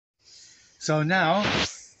So now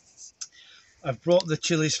I've brought the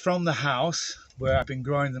chilies from the house where I've been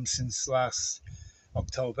growing them since last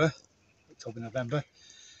October, November.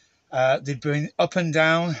 They've been up and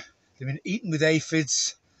down. They've been eaten with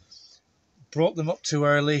aphids. Brought them up too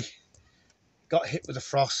early. Got hit with a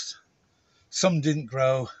frost. Some didn't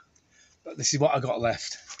grow, but this is what I got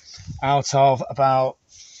left out of about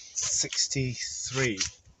 63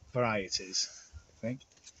 varieties, I think.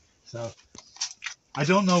 So I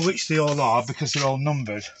don't know which they all are because they're all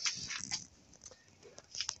numbered.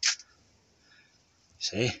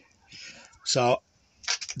 See? So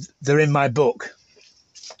they're in my book,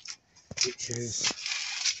 which is...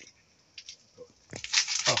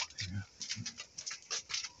 Oh, yeah.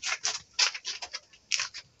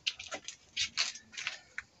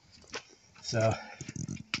 So...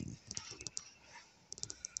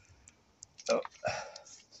 Oh.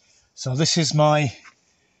 So this is my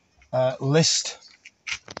list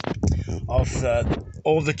of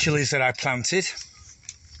all the chilies that I planted.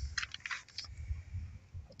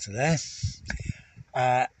 Up to there.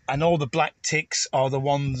 And all the black ticks are the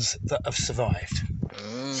ones that have survived.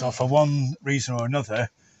 So for one reason or another,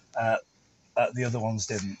 the other ones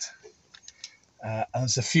didn't. And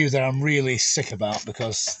there's a few that I'm really sick about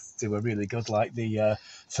because they were really good, like the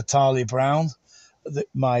Fatali Brown,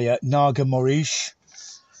 my Naga Maurice,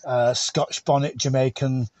 Scotch Bonnet,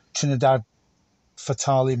 Jamaican, Trinidad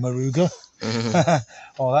Fatali Maruga,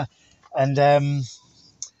 all that. And I'm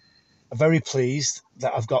very pleased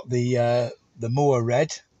that I've got the Moa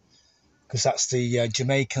Red, because that's the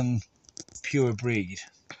Jamaican pure breed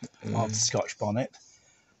of the Scotch Bonnet.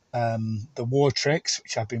 The War Tricks,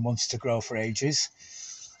 which I've been wanting to grow for ages.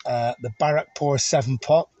 The Barrackpore 7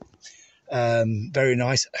 pot, very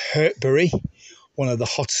nice. Hurtberry, one of the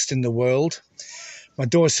hottest in the world. My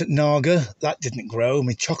Dorset Naga, that didn't grow.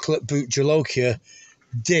 My Chocolate Boot Jolokia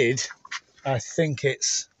did. I think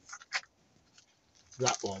it's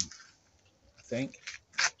that one, I think.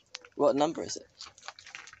 What number is it?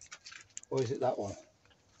 Or is it that one?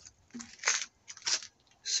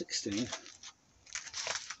 16.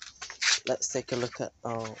 Let's take a look at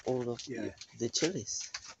all of the chilies.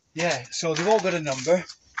 Yeah, so they've all got a number.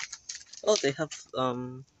 Oh, they have...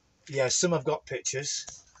 Yeah, some have got pictures.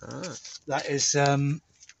 Ah. That is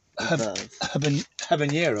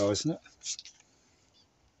habanero, isn't it?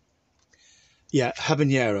 Yeah,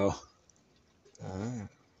 habanero. Ah.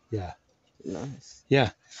 Yeah. Nice. Yeah.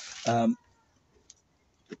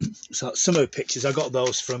 So some of the pictures, I got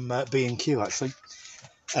those from B&Q actually.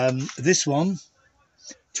 This one,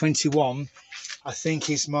 21, I think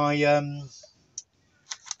is my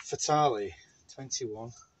Fatali.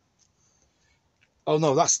 21. Oh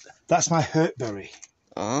no, that's my Hurtberry.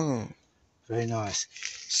 Oh. Very nice.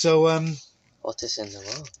 So hottest in the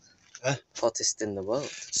world. Huh? Hottest in the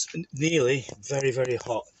world. Nearly. Very, very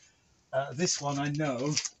hot. This one I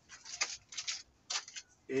know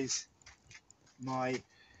is my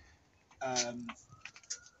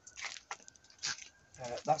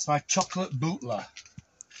that's my Chocolate Bootler.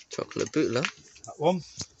 Chocolate Bootler? That one.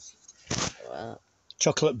 Wow.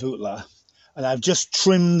 Chocolate Bootler. And I've just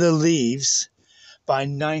trimmed the leaves by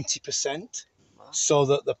 90%, so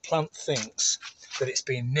that the plant thinks that it's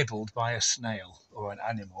been nibbled by a snail or an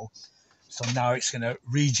animal. So now it's going to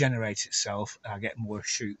regenerate itself, and I'll get more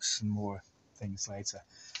shoots and more things later.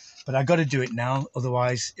 But I've got to do it now,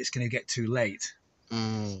 otherwise it's going to get too late.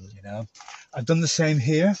 You know, I've done the same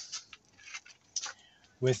here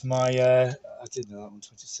with my I didn't know that one,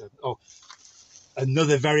 27. Oh,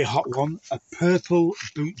 another very hot one, a purple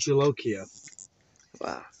boot jolokia.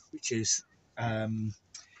 Wow. Which is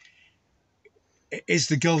it is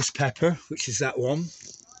the ghost pepper, which is that one.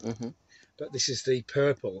 But this is the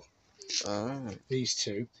purple. These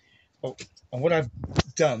two. Oh, and what I've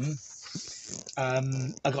done,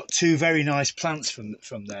 I got two very nice plants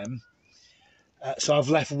from them. So I've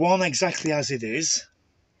left one exactly as it is.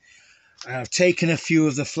 I've taken a few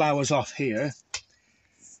of the flowers off here,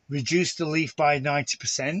 reduced the leaf by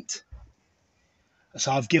 90%.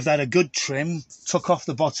 So I've given that a good trim, took off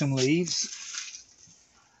the bottom leaves,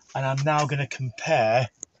 and I'm now going to compare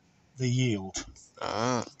the yield.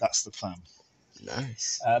 That's the plan.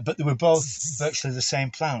 Nice. But they were both virtually the same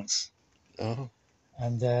plants. And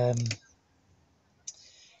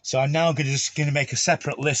so I'm now just going to make a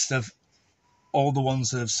separate list of all the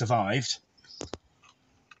ones that have survived.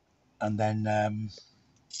 And then I'm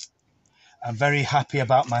very happy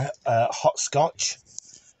about my hot scotch,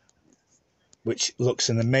 which looks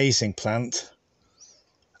an amazing plant.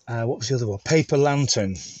 What was the other one? Paper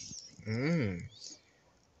lantern.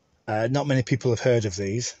 Not many people have heard of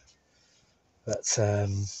these, but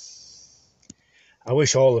I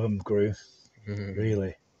wish all of them grew,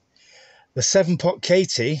 really. The 7-pot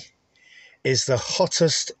Katie is the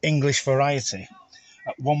hottest English variety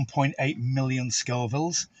at 1.8 million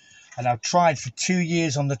Scovilles. And I've tried for 2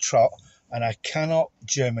 years on the trot and I cannot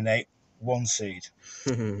germinate one seed.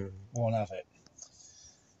 Won't have it.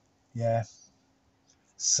 Yeah.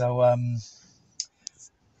 So I'm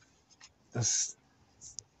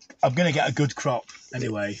going to get a good crop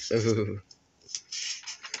anyway.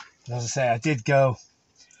 As I say, I did go.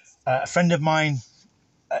 A friend of mine,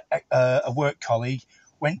 a work colleague,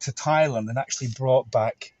 went to Thailand and actually brought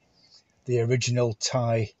back the original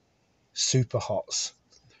Thai super hots,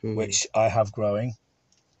 which I have growing.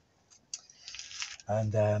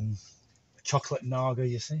 And chocolate naga,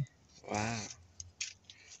 you see? Wow.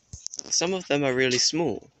 Some of them are really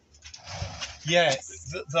small. Yeah,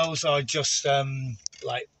 those are just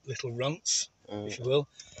like little runts, if you will.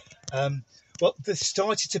 Well, they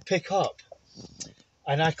started to pick up,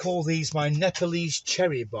 and I call these my Nepalese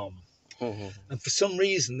cherry bomb. And for some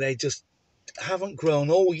reason, they just haven't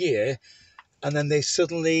grown all year, and then they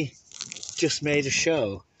suddenly just made a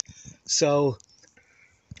show. So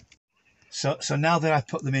now that I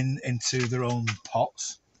put them into their own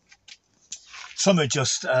pots, some are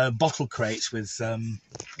just bottle crates with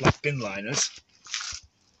black bin liners.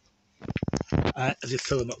 I just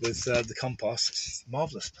fill them up with the compost. It's a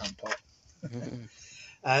marvellous plant pot.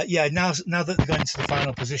 Yeah, now that they're going to the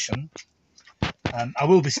final position, I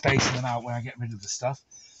will be spacing them out when I get rid of the stuff.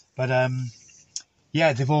 But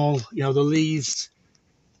yeah, they've all, the leaves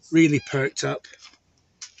really perked up.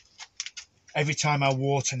 Every time I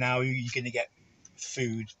water now, you're going to get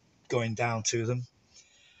food going down to them.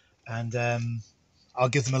 And I'll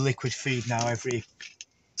give them a liquid feed now every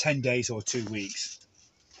 10 days or 2 weeks.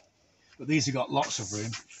 But these have got lots of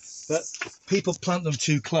room. But people plant them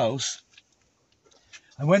too close.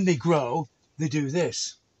 And when they grow, they do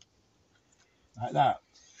this. Like that.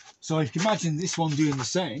 So if you imagine this one doing the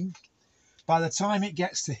same, by the time it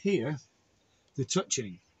gets to here, they're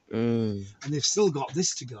touching. And they've still got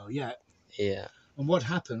this to go yet. Yeah. And what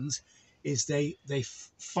happens is they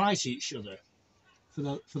fight each other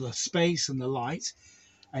for the space and the light,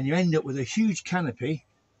 and you end up with a huge canopy,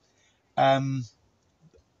 and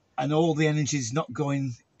all the energy is not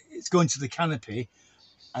going. It's going to the canopy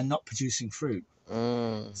and not producing fruit.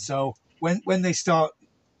 So when they start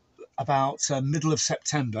about middle of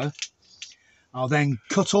September, I'll then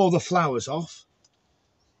cut all the flowers off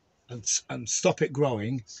and stop it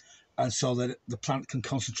growing, and so that the plant can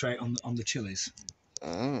concentrate on the chilies.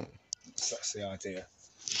 So that's the idea.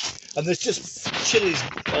 And there's just chilies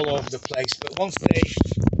all over the place, but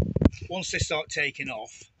once they start taking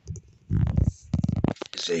off,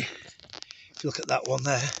 you see, if you look at that one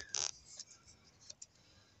there,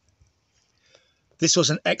 this was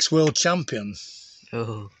an ex-world champion.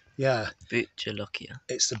 Oh. Yeah. Boot Jalokia.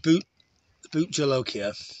 It's the boot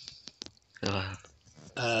Jalokia,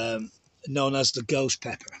 known as the ghost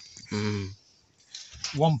pepper.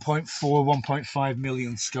 1.4, 1.5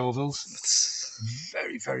 million Scovilles. It's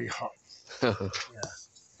very, very hot. Yeah.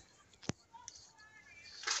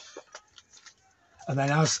 And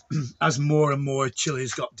then as more and more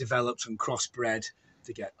chilies got developed and crossbred,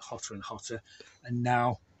 they get hotter and hotter. And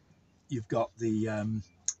now you've got the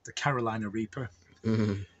Carolina Reaper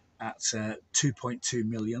at 2.2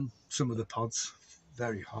 million. Some of the pods,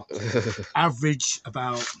 very hot. Average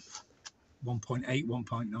about 1.8,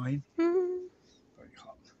 1.9. Very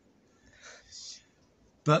hot.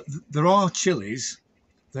 But there are chilies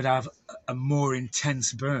that have a more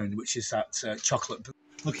intense burn, which is that chocolate.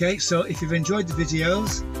 Okay, so if you've enjoyed the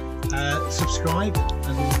videos, subscribe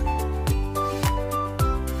and